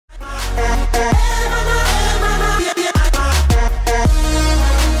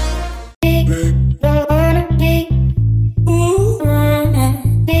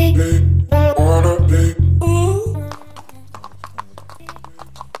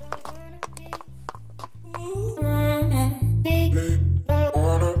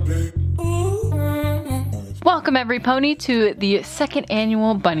Welcome every pony to the second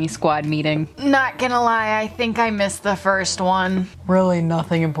annual Bunny Squad meeting. Not gonna lie, I think I missed the first one. Really,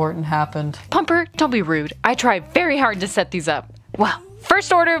 nothing important happened. Pumper, don't be rude. I tried very hard to set these up. Well,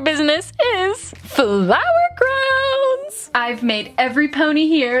 first order of business is flower crowns. I've made every pony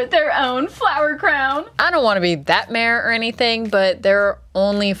here their own flower crown. I don't want to be that mayor or anything, but there are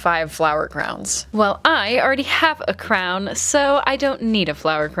only 5 flower crowns. Well, I already have a crown, so I don't need a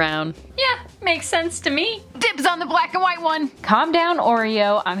flower crown. Yeah, makes sense to me. Dibs on the black and white one. Calm down,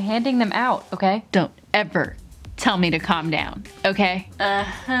 Oreo. I'm handing them out, okay? Don't ever tell me to calm down, okay?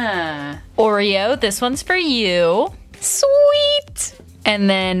 Uh-huh. Oreo, this one's for you. Sweet! And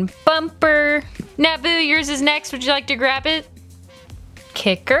then Bumper. Naboo, yours is next. Would you like to grab it?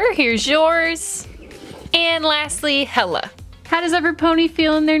 Kicker, here's yours. And lastly, Hella. How does every pony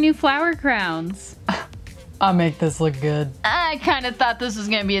feel in their new flower crowns? I'll make this look good. I kind of thought this was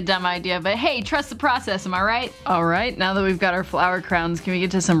gonna be a dumb idea, but hey, trust the process, am I right? All right, now that we've got our flower crowns, can we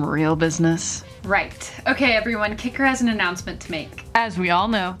get to some real business? Right. Okay, everyone, Kicker has an announcement to make. As we all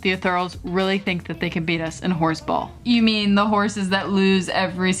know, the Ethereals really think that they can beat us in horseball. You mean the horses that lose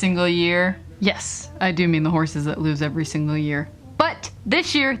every single year? Yes, I do mean the horses that lose every single year. But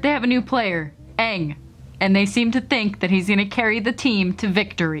this year, they have a new player, Aang, and they seem to think that he's gonna carry the team to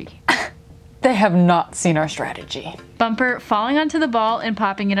victory. They have not seen our strategy. Bumper, falling onto the ball and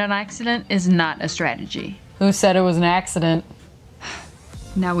popping it on accident is not a strategy. Who said it was an accident?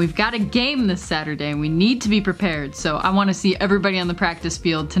 Now we've got a game this Saturday and we need to be prepared, so I want to see everybody on the practice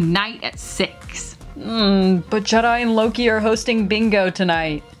field tonight at 6. But Jedi and Loki are hosting bingo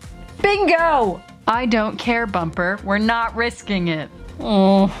tonight. Bingo! I don't care, Bumper. We're not risking it.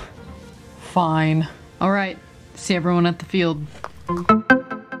 Oh, fine. All right, see everyone at the field.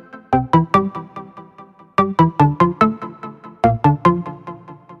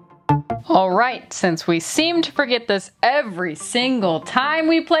 Alright, since we seem to forget this every single time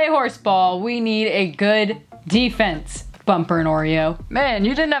we play horseball, we need a good defense, Bumper and Oreo. Man,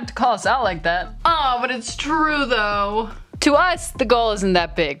 you didn't have to call us out like that. Oh, but it's true though. To us, the goal isn't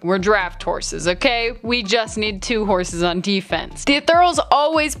that big. We're draft horses, okay? We just need 2 horses on defense. The Ethereals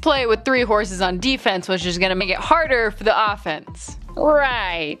always play with 3 horses on defense, which is gonna make it harder for the offense.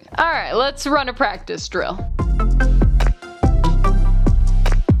 Right. Alright, let's run a practice drill.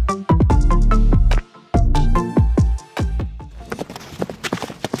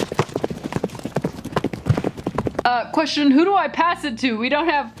 Question, who do I pass it to? We don't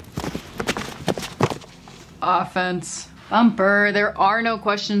have offense. Bumper, there are no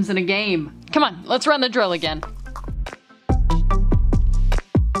questions in a game. Come on, let's run the drill again.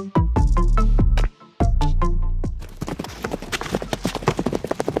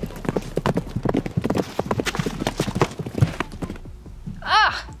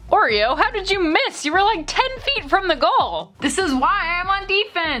 Oreo, how did you miss? You were like 10 feet from the goal. This is why I'm on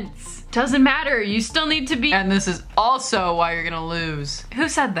defense. Doesn't matter, you still need to be. And this is also why you're gonna lose. Who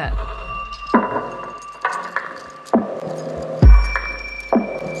said that?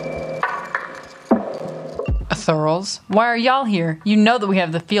 Ethereals, why are y'all here? You know that we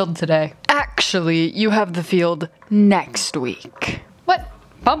have the field today. Actually, you have the field next week. What?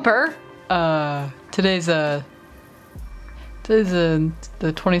 Bumper? Today's the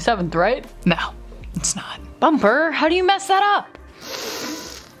 27th, right? No, it's not. Bumper, how do you mess that up?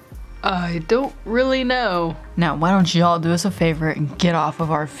 I don't really know. Now, why don't y'all do us a favor and get off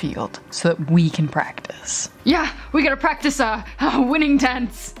of our field so that we can practice? Yeah, we gotta practice winning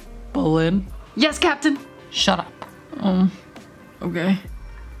dance. Bolin? Yes, Captain. Shut up. Okay.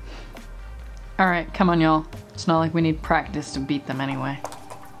 Alright, come on, y'all. It's not like we need practice to beat them anyway.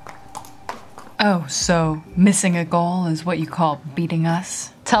 Oh, so missing a goal is what you call beating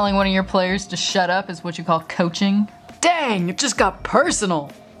us? Telling one of your players to shut up is what you call coaching? Dang, it just got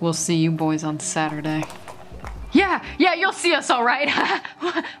personal. We'll see you boys on Saturday. Yeah, you'll see us all right.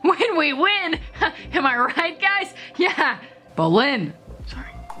 When we win. Am I right, guys? Yeah. Bolin. Sorry.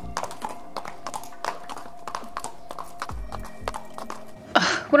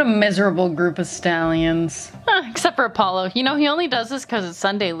 What a miserable group of stallions. Except for Apollo. You know, he only does this because it's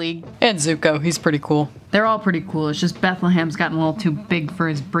Sunday League. And Zuko, he's pretty cool. They're all pretty cool. It's just Bethlehem's gotten a little too big for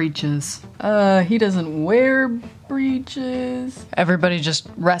his breeches. He doesn't wear breeches. Everybody just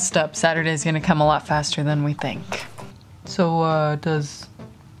rest up. Saturday's gonna come a lot faster than we think. So, does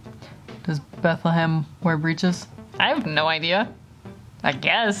Bethlehem wear breeches? I have no idea. I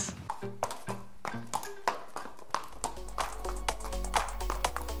guess.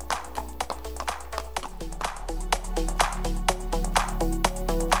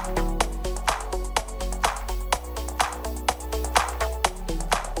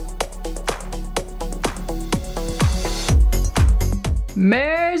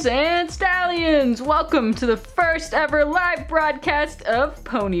 Mares and stallions, welcome to the first ever live broadcast of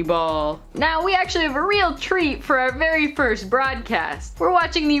Ponyball. Now we actually have a real treat for our very first broadcast. We're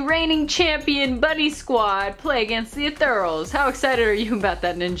watching the reigning champion bunny squad play against the Ethereals. How excited are you about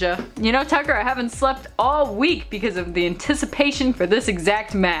that, Ninja? You know, Tucker, I haven't slept all week because of the anticipation for this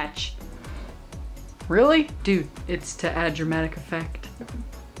exact match. Really? Dude, it's to add dramatic effect.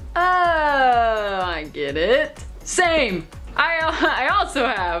 Oh, I get it. Same. I also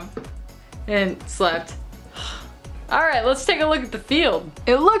have. And slept. Alright, let's take a look at the field.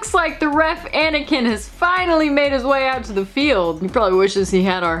 It looks like the ref Anakin has finally made his way out to the field. He probably wishes he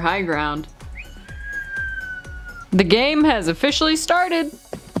had our high ground. The game has officially started.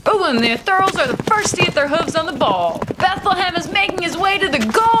 Oh, and the Ethereals are the first to get their hooves on the ball. Bethlehem is making his way to the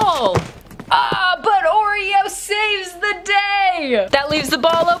goal. Ah, but Oreo saves the day! That leaves the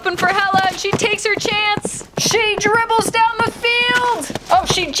ball open for Hella, and she takes her chance. She dribbles down the field! Oh,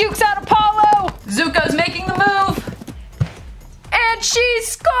 she jukes out Apollo! Zuko's making the move! And she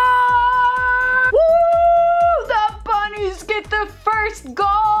scores! Woo! The bunnies get the first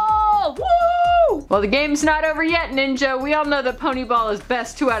goal! Woo! Well, the game's not over yet, Ninja. We all know that Ponyball is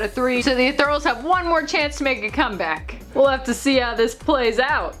best 2 out of 3, so the Ethereals have one more chance to make a comeback. We'll have to see how this plays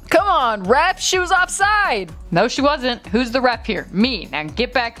out. Come on, ref, she was offside. No, she wasn't. Who's the ref here? Me. Now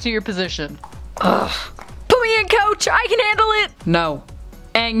get back to your position. Ugh. Put me in, coach. I can handle it. No.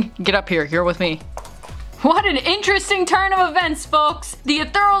 Aang, get up here. You're with me. What an interesting turn of events, folks. The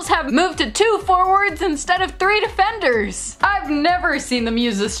Ethereals have moved to 2 forwards instead of 3 defenders. I've never seen them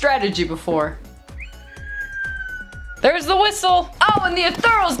use this strategy before. There's the whistle. Oh, and the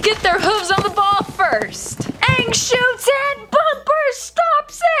Ethereals get their hooves on the ball first. Aang shoots it. Bumper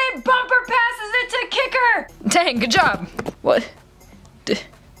stops it. Bumper passes it to Kicker. Dang, good job. What?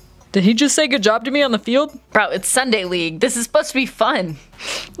 Did he just say good job to me on the field? Bro, it's Sunday League. This is supposed to be fun.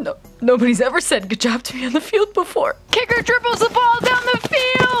 No, nobody's ever said good job to me on the field before. Kicker dribbles the ball down the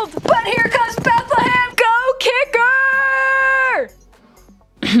field. But here comes Bethlehem. Go, Kicker!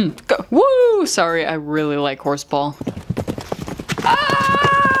 Go. Woo! Sorry, I really like horseball.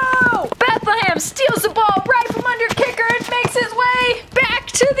 Oh! Bethlehem steals the ball right from under Kicker and makes his way back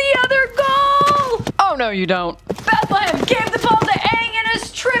to the other goal! Oh, no, you don't. Bethlehem gave the ball to Aang and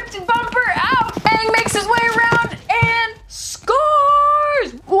has tripped Bumper out. Aang makes his way around and scores!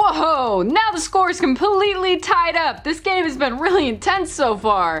 Whoa, now the score is completely tied up. This game has been really intense so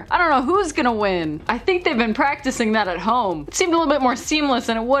far. I don't know who's gonna win. I think they've been practicing that at home. It seemed a little bit more seamless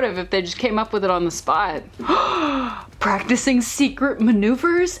than it would have if they just came up with it on the spot. Practicing secret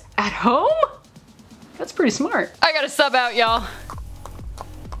maneuvers at home? That's pretty smart. I gotta sub out, y'all.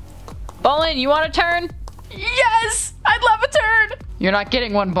 Ballin, you want a turn? Yes! I'd love a turn! You're not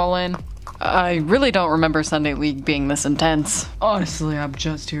getting one, Ballin. I really don't remember Sunday League being this intense. Honestly, I'm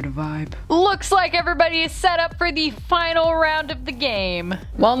just here to vibe. Looks like everybody is set up for the final round of the game.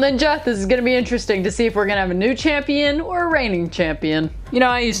 Well, Ninja, this is gonna be interesting to see if we're gonna have a new champion or a reigning champion. You know,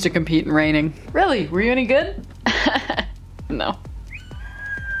 I used to compete in reigning. Really? Were you any good? No.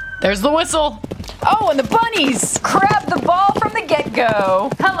 There's the whistle. Oh, and the bunnies grab the ball from the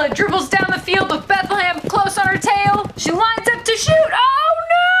get-go. Hella dribbles down the field with Bethlehem close on her tail. She lines up to shoot. Oh,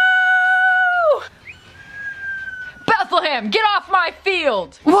 no! Bethlehem, get off my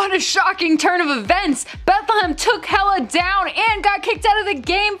field! What a shocking turn of events! Bethlehem took Hella down and got kicked out of the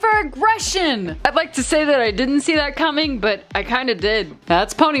game for aggression! I'd like to say that I didn't see that coming, but I kinda did.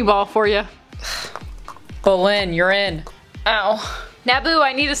 That's Ponyball for you. Bolin, you're in. Ow. Naboo,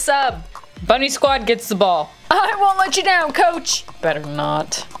 I need a sub. Bunny Squad gets the ball. I won't let you down, coach! Better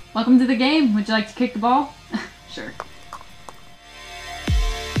not. Welcome to the game. Would you like to kick the ball? Sure.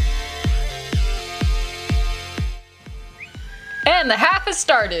 And the half has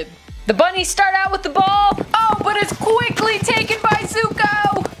started. The bunnies start out with the ball. Oh, but it's quickly taken by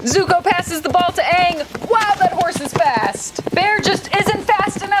Zuko. Zuko passes the ball to Aang. Wow, that horse is fast. Bear just isn't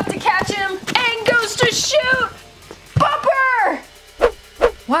fast enough to catch him. Aang goes to shoot. Bumper!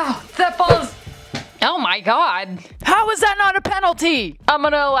 Wow, that ball is... Oh my god. How is that not a penalty? I'm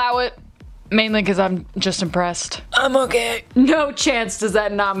gonna allow it. Mainly because I'm just impressed. I'm okay. No chance does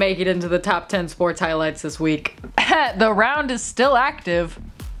that not make it into the top 10 sports highlights this week. The round is still active.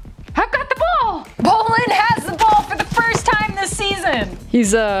 I've got the ball! Bolin has the ball for the first time this season!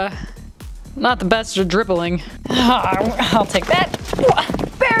 He's, not the best at dribbling. I'll take that.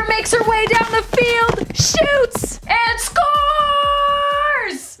 Bear makes her way down the field, shoots, and scores!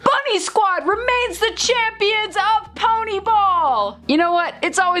 Bunny Bunny Squad remains the champions of Ponyball! You know what?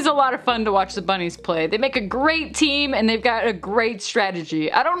 It's always a lot of fun to watch the bunnies play. They make a great team and they've got a great strategy.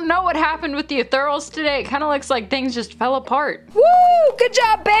 I don't know what happened with the Ethereals today. It kind of looks like things just fell apart. Woo! Good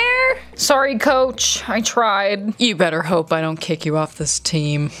job, Bear! Sorry, coach. I tried. You better hope I don't kick you off this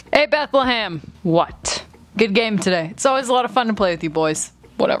team. Hey, Bethlehem. What? Good game today. It's always a lot of fun to play with you boys.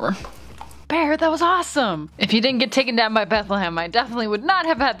 Whatever. Bear, that was awesome. If you didn't get taken down by Bethlehem, I definitely would not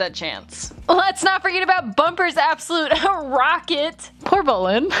have had that chance. Let's not forget about Bumper's absolute rocket. Poor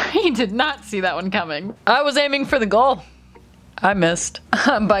Bolin. He did not see that one coming. I was aiming for the goal. I missed.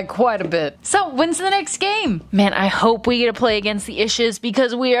 By quite a bit. So, when's the next game? Man, I hope we get to play against the Ishes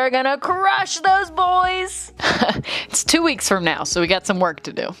because we are gonna crush those boys. It's 2 weeks from now, so we got some work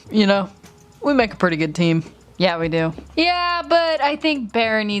to do. You know, we make a pretty good team. Yeah, we do. Yeah, but I think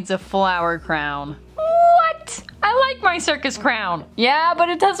Bear needs a flower crown. What? I like my circus crown. Yeah, but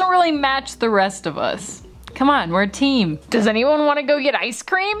it doesn't really match the rest of us. Come on, we're a team. Does anyone want to go get ice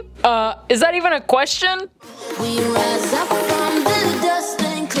cream? Is that even a question? We rise up.